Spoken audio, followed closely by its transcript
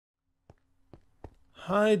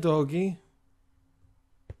Hi, doggy.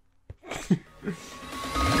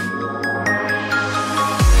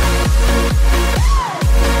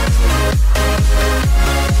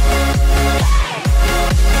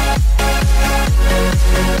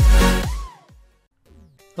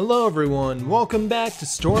 Hello everyone, welcome back to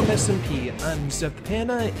Storm SMP. I'm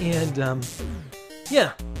XephThePanda, and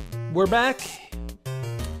yeah, we're back.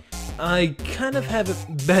 I kind of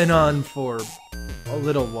haven't been on for a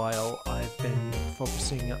little while. I've been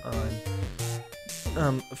focusing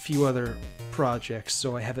on a few other projects,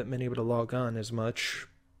 so I haven't been able to log on as much.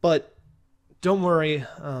 But don't worry,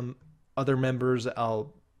 other members,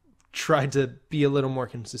 I'll try to be a little more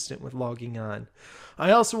consistent with logging on.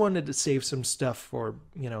 I also wanted to save some stuff for,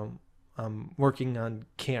 working on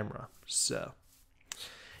camera, so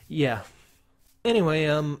yeah. Anyway,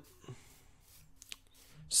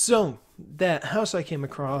 so that house I came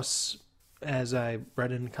across, as I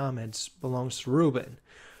read in the comments, belongs to Ruben.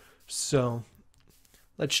 So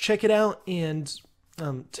let's check it out and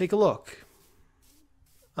take a look.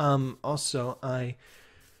 Also, I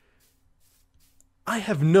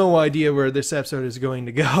have no idea where this episode is going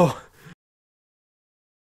to go.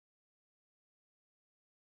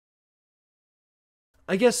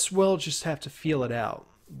 I guess we'll just have to feel it out.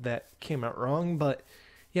 That came out wrong, but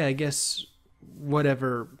yeah, I guess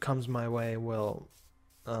whatever comes my way will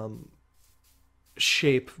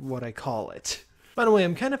shape what I call it. By the way,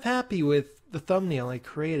 I'm kind of happy with the thumbnail I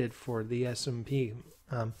created for the SMP.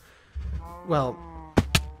 Well,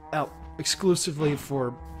 out exclusively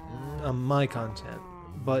for my content,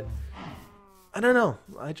 but I don't know.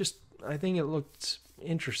 I think it looked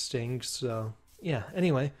interesting, so yeah.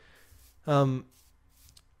 Anyway,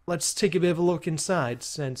 let's take a bit of a look inside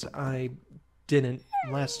since I didn't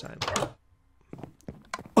last time.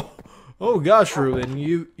 Oh gosh, Ruben,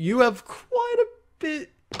 you have quite a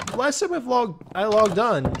bit. Last time I logged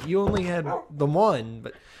on, you only had the one,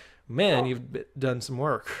 but man, you've done some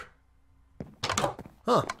work.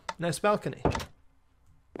 Huh, nice balcony.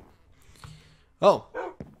 Oh,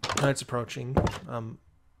 night's approaching. What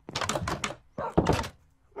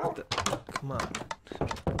the? Come on.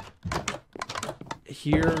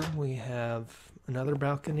 Here we have another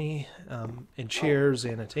balcony, and chairs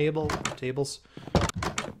and a tables.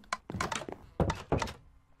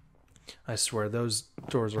 I swear, those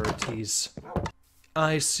doors are a tease.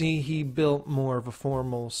 I see he built more of a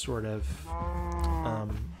formal sort of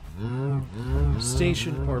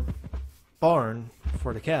station or barn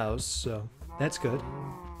for the cows, so that's good.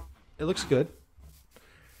 It looks good.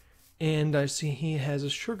 And I see he has a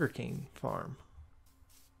sugarcane farm.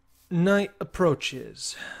 Night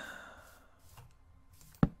approaches.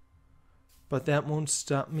 But that won't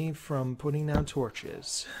stop me from putting down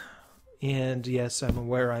torches. And yes, I'm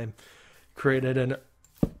aware I created a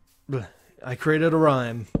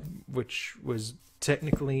rhyme, which was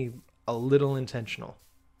technically a little intentional.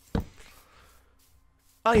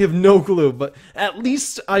 I have no clue, but at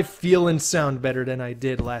least I feel and sound better than I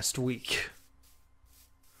did last week.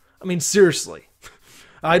 I mean, seriously.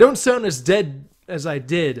 I don't sound as dead as I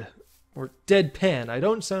did, or deadpan. I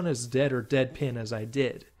don't sound as dead or deadpan as I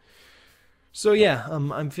did. So yeah,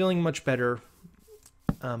 I'm feeling much better.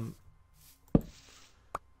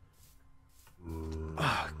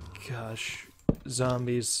 Oh gosh,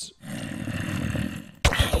 zombies.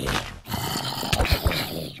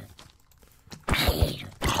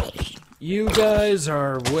 You guys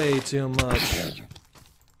are way too much.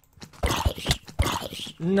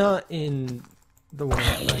 Not in the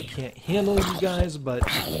way I can't handle you guys, but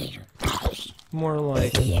more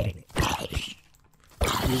like you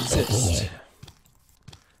exist.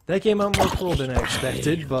 That came out more cruel than I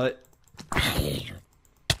expected, but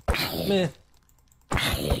meh.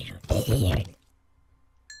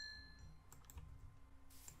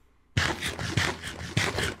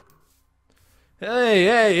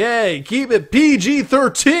 Hey, keep it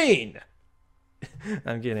PG-13!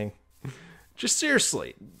 I'm kidding. Just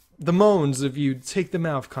seriously, the moans, if you take them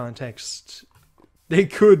out of context, they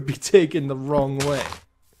could be taken the wrong way.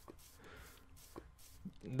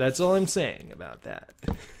 That's all I'm saying about that.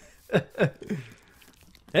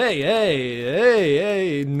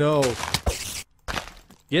 Hey, no.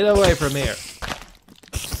 Get away from here.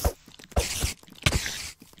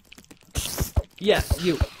 Yeah,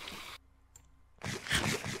 you.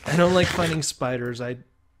 I don't like fighting spiders. I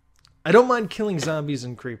don't mind killing zombies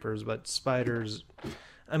and creepers, but spiders,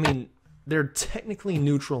 I mean, they're technically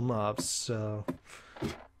neutral mobs, so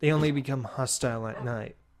they only become hostile at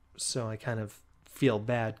night. So I kind of feel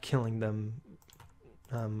bad killing them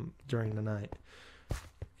during the night.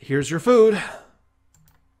 Here's your food.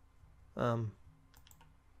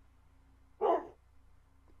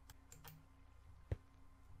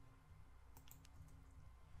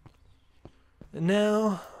 And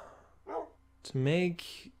now, to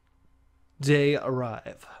make day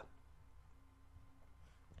arrive.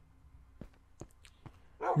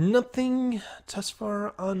 Nothing thus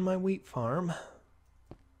far on my wheat farm.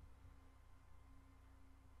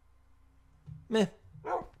 Meh.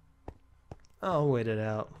 I'll wait it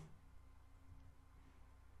out.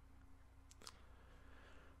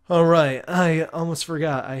 Alright, I almost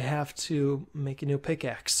forgot. I have to make a new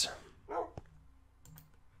pickaxe.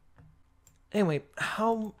 Anyway,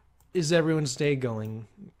 how is everyone's day going?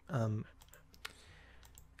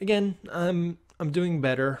 Again, I'm doing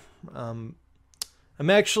better. I'm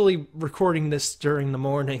actually recording this during the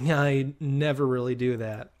morning. I never really do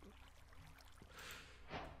that.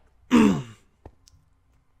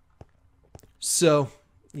 So,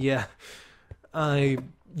 yeah, I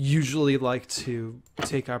usually like to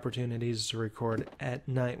take opportunities to record at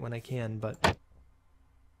night when I can, but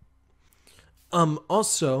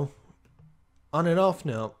also, on an off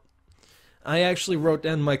note, I actually wrote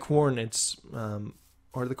down my coordinates,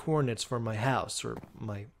 or the coordinates for my house, or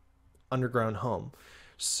my underground home.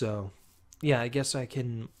 So, yeah, I guess I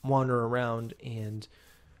can wander around and...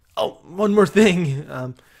 Oh, one more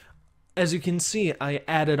thing! As you can see, I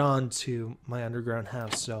added on to my underground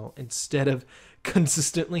house, so instead of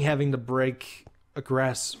consistently having to break a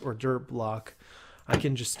grass or dirt block, I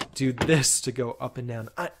can just do this to go up and down.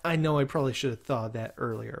 I know I probably should have thought of that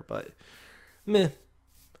earlier, but meh.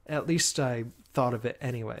 At least I thought of it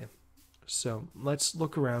anyway. So, let's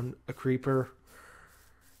look around. A creeper.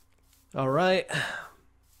 Alright.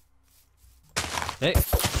 Hey.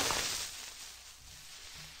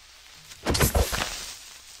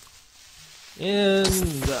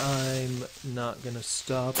 And I'm not gonna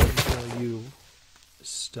stop until you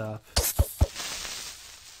stop.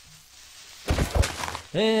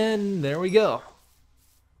 And there we go.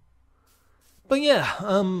 But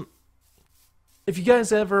yeah, if you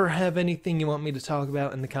guys ever have anything you want me to talk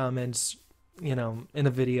about in the comments, you know, in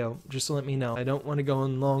a video, just let me know. I don't want to go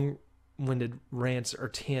on long-winded rants or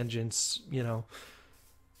tangents, you know,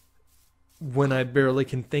 when I barely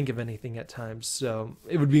can think of anything at times. So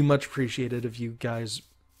it would be much appreciated if you guys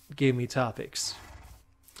gave me topics.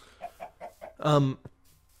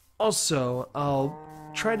 Also, I'll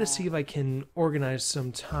try to see if I can organize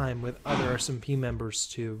some time with other SMP members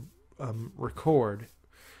to record.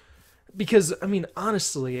 Because, I mean,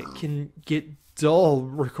 honestly, it can get dull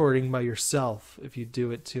recording by yourself if you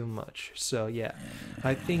do it too much. So, yeah,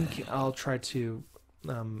 I think I'll try to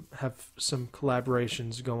have some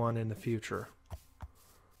collaborations go on in the future.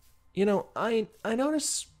 You know, I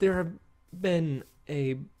noticed there have been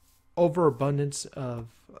a overabundance of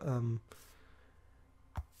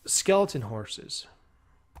skeleton horses.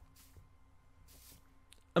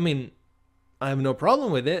 I mean, I have no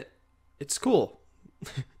problem with it. It's cool.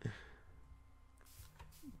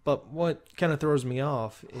 But what kind of throws me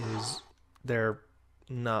off is they're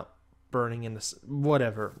not burning in the...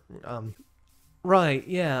 Whatever. Right,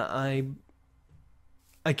 yeah, I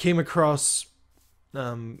came across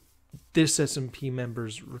this SMP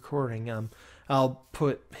member's recording. I'll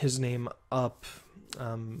put his name up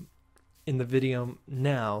in the video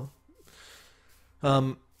now.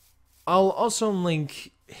 I'll also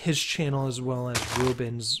link his channel as well as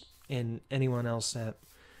Ruben's and anyone else that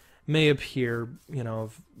may appear, you know,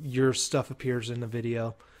 if your stuff appears in the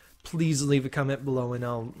video. Please leave a comment below and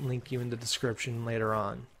I'll link you in the description later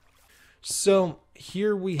on. So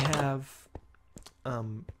here we have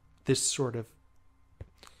this sort of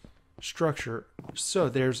structure. So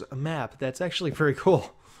there's a map. That's actually very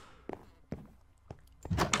cool.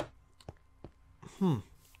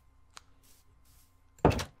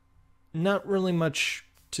 Not really much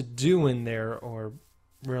to do in there or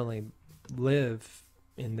really live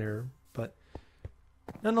in there, but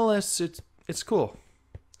nonetheless it's cool.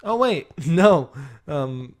 Oh wait, no.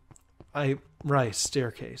 Right,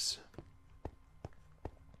 staircase.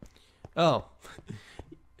 Oh.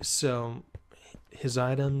 So his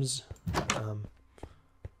items,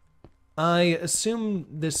 I assume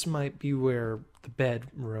this might be where the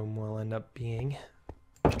bedroom will end up being.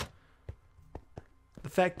 The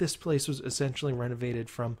fact this place was essentially renovated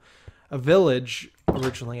from a village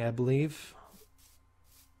originally, I believe.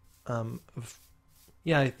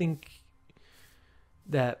 Yeah, I think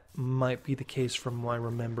that might be the case from what I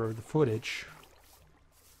remember of the footage.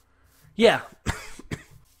 Yeah.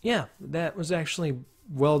 Yeah, that was actually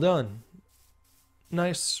well done.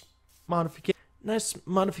 Nice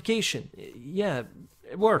modification. Yeah,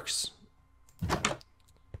 it works.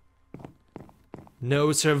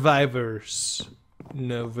 No survivors.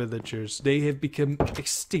 No villagers. They have become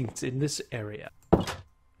extinct in this area.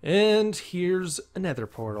 And here's another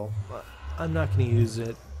portal. I'm not going to use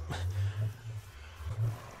it.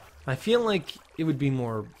 I feel like it would be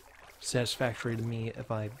more satisfactory to me if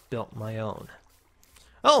I built my own.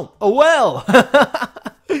 Oh, a well!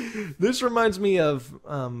 This reminds me of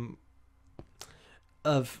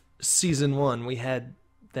season 1. We had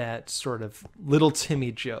that sort of little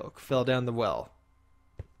Timmy joke. Fell down the well.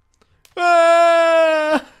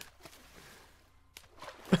 Ah!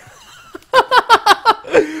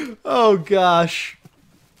 Oh gosh.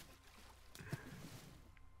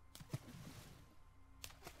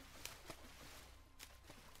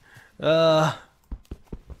 I'll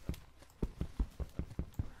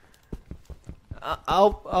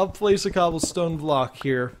place a cobblestone block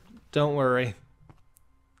here. Don't worry.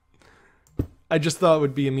 I just thought it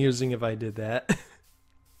would be amusing if I did that.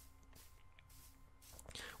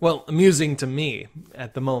 Well, amusing to me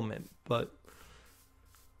at the moment, but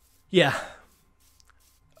yeah.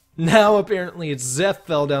 Now apparently it's Zeph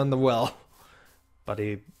fell down the well, but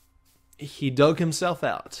he dug himself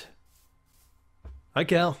out. Hi,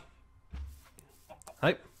 Cal.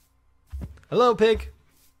 Hi. Hello, pig.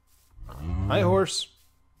 Hi, horse.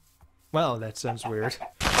 Wow, that sounds weird.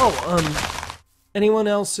 Oh, anyone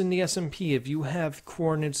else in the SMP, if you have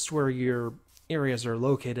coordinates where your areas are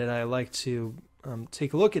located, I'd like to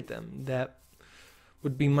take a look at them. That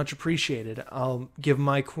would be much appreciated. I'll give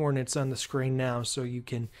my coordinates on the screen now so you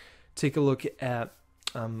can take a look at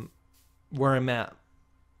where I'm at.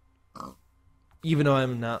 Even though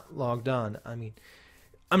I'm not logged on. I mean,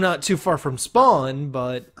 I'm not too far from spawn,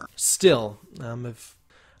 but still, if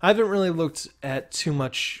I haven't really looked at too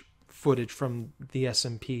much footage from the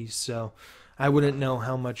SMP, so I wouldn't know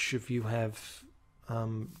how much if you have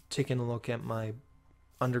taken a look at my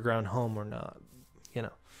underground home or not, you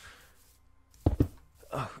know.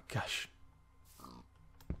 Oh, gosh.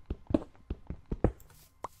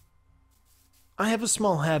 I have a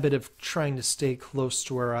small habit of trying to stay close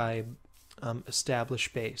to where I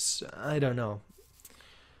establish base. I don't know.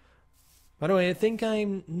 By the way, I think I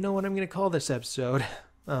know what I'm going to call this episode.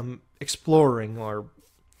 Exploring, or...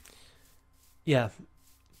 yeah,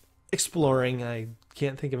 exploring. I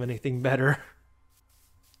can't think of anything better.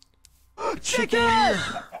 Chicken!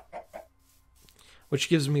 Which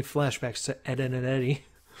gives me flashbacks to Ed, Edd n Eddy.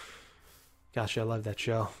 Gosh, I love that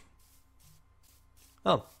show.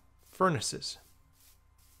 Oh, furnaces.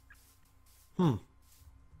 Oh.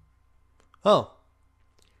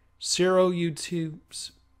 Cero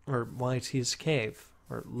YouTube's, or YT's cave,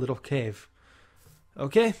 or little cave.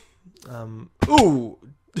 Okay. Ooh!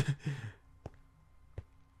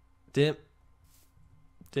 Didn't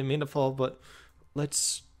mean to fall, but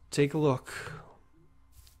let's take a look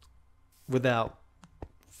without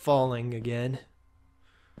falling again.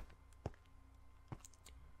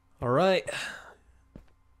 Alright.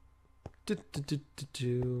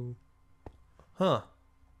 Huh.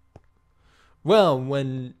 Well,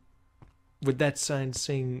 with that sign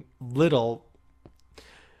saying little,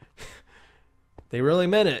 they really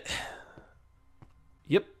meant it.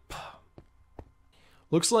 Yep.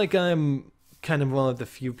 Looks like I'm kind of one of the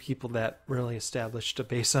few people that really established a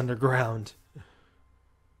base underground.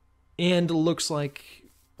 And it looks like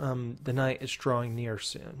the night is drawing near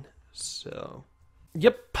soon. So,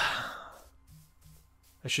 yep.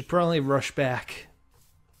 I should probably rush back.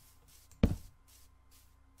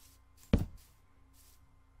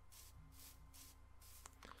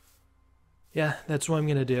 Yeah, that's what I'm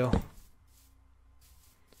gonna do.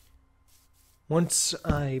 Once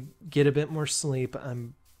I get a bit more sleep,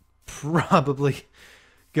 I'm probably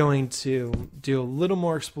going to do a little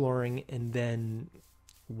more exploring and then,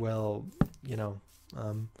 well, you know,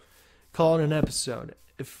 call it an episode.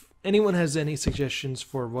 If anyone has any suggestions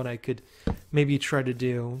for what I could maybe try to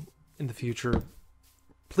do in the future,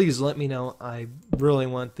 please let me know. I really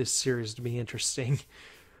want this series to be interesting.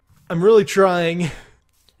 I'm really trying.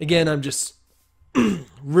 Again, I'm just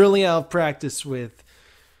really out of practice with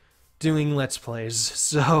doing Let's Plays,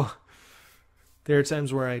 so there are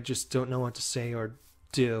times where I just don't know what to say or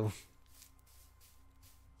do.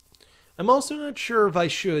 I'm also not sure if I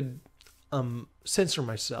should censor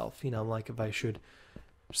myself, you know, like if I should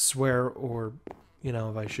swear or, you know,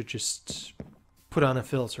 if I should just put on a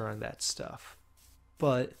filter on that stuff.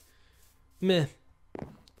 But, meh.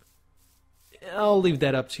 I'll leave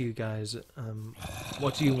that up to you guys.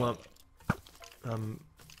 What do you want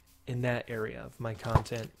in that area of my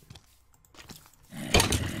content?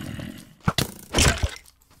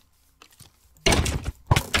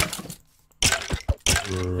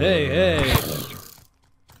 Hey, hey!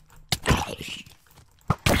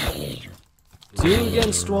 2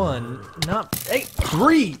 against 1. Not... Hey!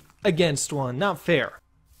 3 against 1. Not fair.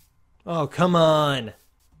 Oh, come on.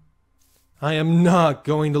 I am not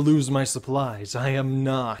going to lose my supplies. I am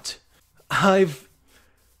not. I've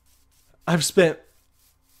spent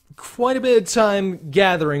quite a bit of time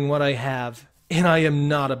gathering what I have, and I am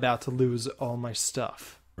not about to lose all my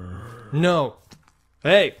stuff. No.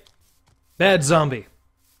 Hey! Bad zombie.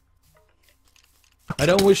 I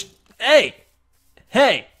don't wish... Hey!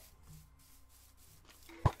 Hey!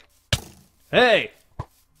 Hey!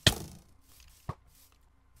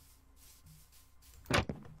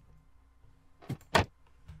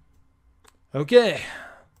 Okay.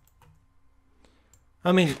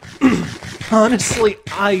 I mean, honestly,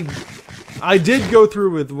 I did go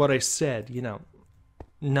through with what I said, you know,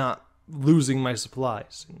 not losing my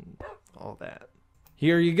supplies and all that.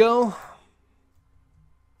 Here you go.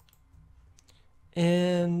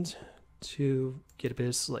 And to get a bit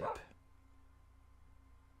of sleep.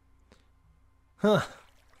 Huh.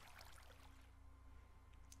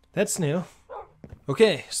 That's new.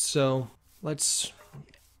 Okay, so let's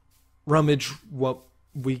rummage what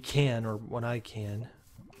we can, or what I can,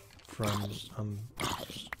 from,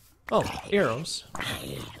 oh, arrows.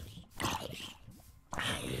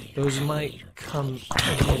 Those might come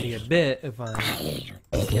in handy a bit if I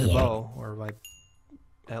get a bow, or if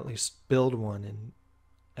I at least build one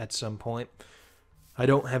at some point. I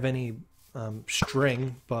don't have any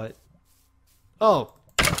string, but... Oh!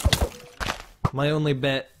 My only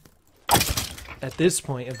bet at this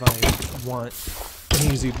point, if I want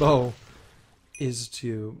an easy bow, is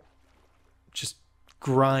to just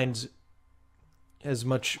grind as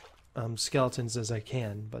much skeletons as I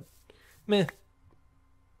can, but meh.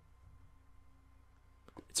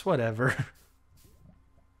 It's whatever.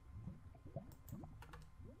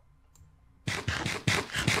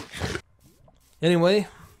 Anyway,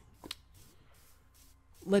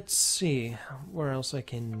 let's see where else I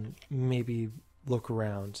can maybe look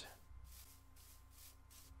around.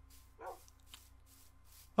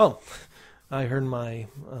 Oh, I heard my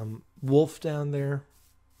wolf down there.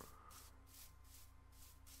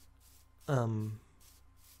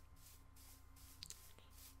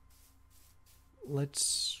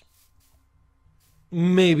 Let's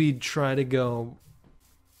maybe try to go.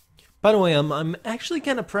 By the way, I'm actually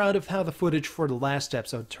kind of proud of how the footage for the last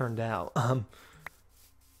episode turned out.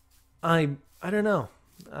 I don't know.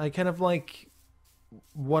 I kind of like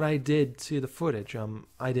what I did to the footage.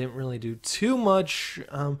 I didn't really do too much.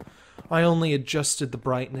 I only adjusted the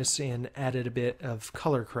brightness and added a bit of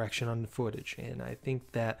color correction on the footage, and I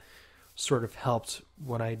think that sort of helped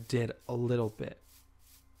what I did a little bit.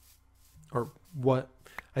 Or what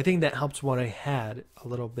I think that helped what I had a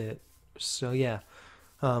little bit. So yeah.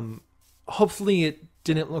 Hopefully it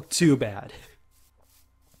didn't look too bad.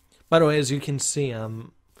 By the way, as you can see,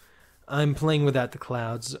 I'm playing without the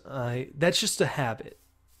clouds. That's just a habit.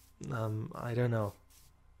 I don't know.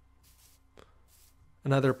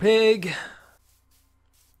 Another pig.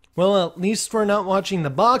 Well, at least we're not watching the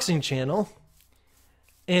boxing channel.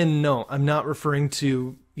 And no, I'm not referring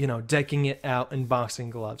to, you know, decking it out in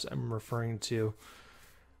boxing gloves. I'm referring to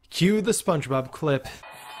cue the SpongeBob clip.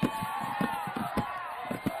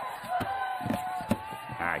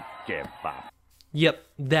 I give up. Yep,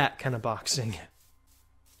 that kind of boxing.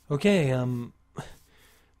 Okay,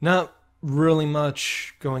 not really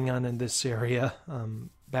much going on in this area.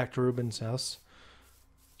 Back to Ruben's house.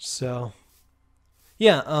 So,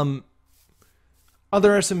 yeah,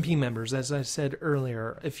 other SMP members, as I said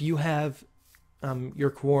earlier, if you have your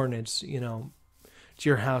coordinates, you know, to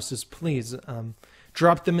your houses, please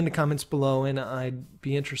drop them in the comments below, and I'd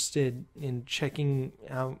be interested in checking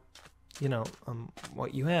out, you know,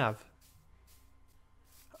 what you have.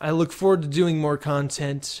 I look forward to doing more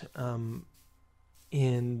content,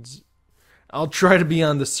 and I'll try to be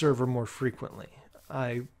on the server more frequently.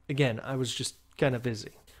 Again, I was just kind of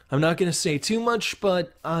busy. I'm not going to say too much,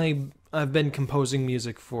 but I've been composing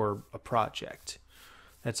music for a project.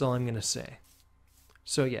 That's all I'm going to say.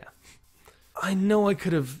 So yeah. I know I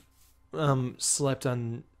could have slept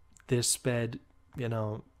on this bed, you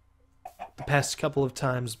know, the past couple of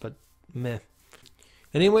times, but meh.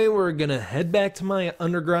 Anyway, we're going to head back to my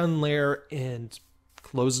underground lair and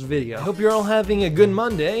close the video. I hope you're all having a good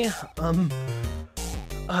Monday.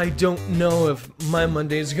 I don't know if my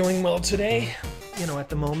Monday is going well today, you know, at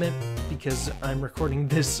the moment, because I'm recording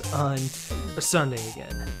this on a Sunday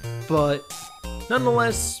again. But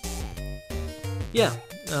nonetheless, yeah,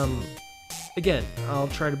 again, I'll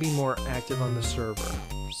try to be more active on the server.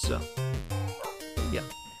 So, yeah.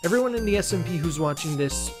 Everyone in the SMP who's watching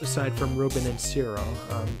this, aside from Ruben and Cero,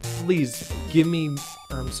 please give me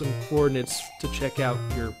some coordinates to check out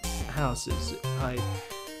your houses.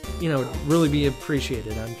 you know, really be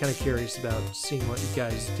appreciated. I'm kind of curious about seeing what you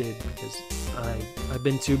guys did because I've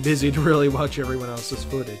been too busy to really watch everyone else's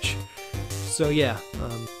footage. So yeah,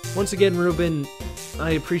 once again, Ruben,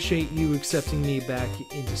 I appreciate you accepting me back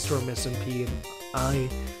into Storm SMP. I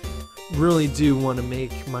really do want to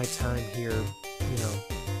make my time here, you know,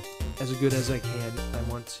 as good as I can.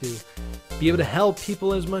 I want to be able to help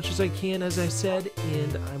people as much as I can, as I said,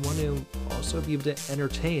 and I want to also be able to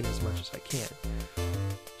entertain as much as I can.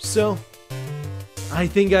 So, I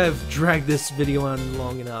think I've dragged this video on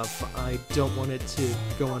long enough. I don't want it to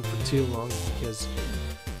go on for too long because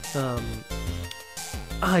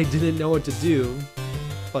I didn't know what to do.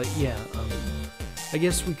 But yeah, I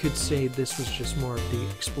guess we could say this was just more of the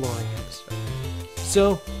exploring episode.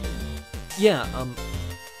 So, yeah,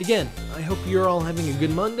 again, I hope you're all having a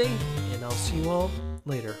good Monday, and I'll see you all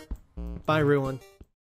later. Bye, everyone.